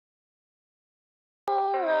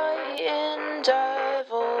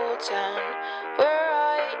town. We're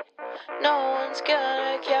right, no one's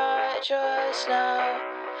gonna catch us now.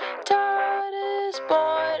 Dad has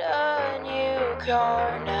bought a new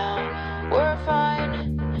car now. We're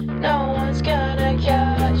fine, no one's gonna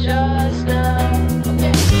catch us now.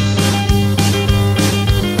 Okay.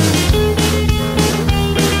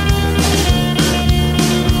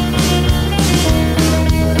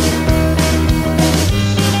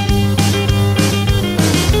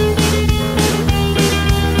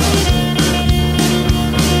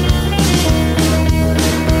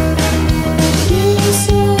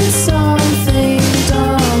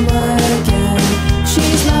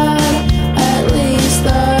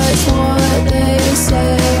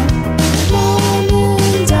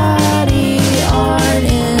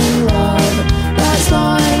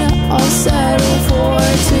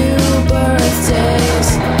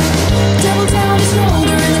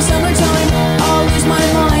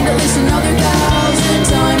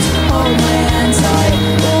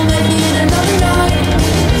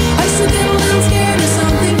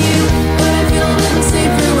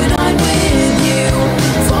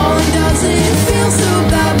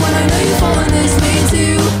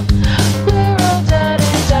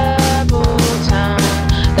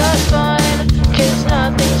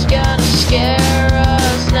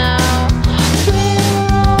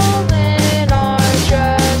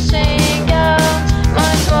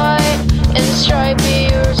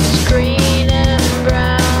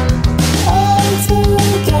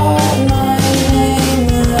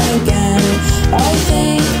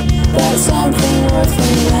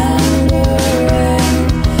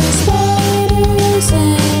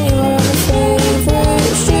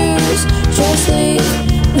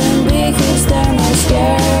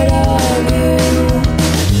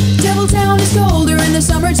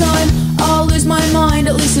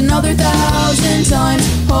 Another 1,000 times,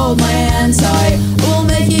 hold my hand tight, we'll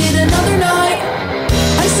make it another night.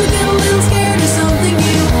 I still get a little scared of something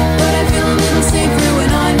new, but I feel a little safer when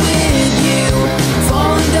I'm with you.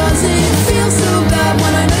 Falling doesn't feel so bad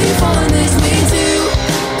when I know you're falling this way too.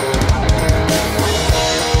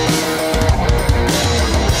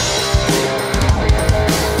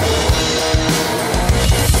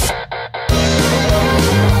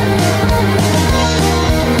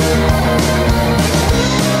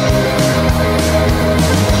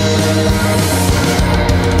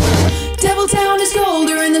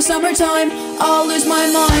 Summertime, I'll lose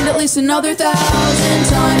my mind at least another 1,000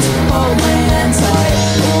 times. Hold my hand tight,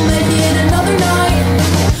 we'll make it another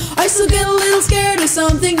night. I still get a little scared of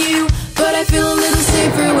something new, but I feel a little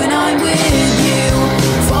safer when I'm with you.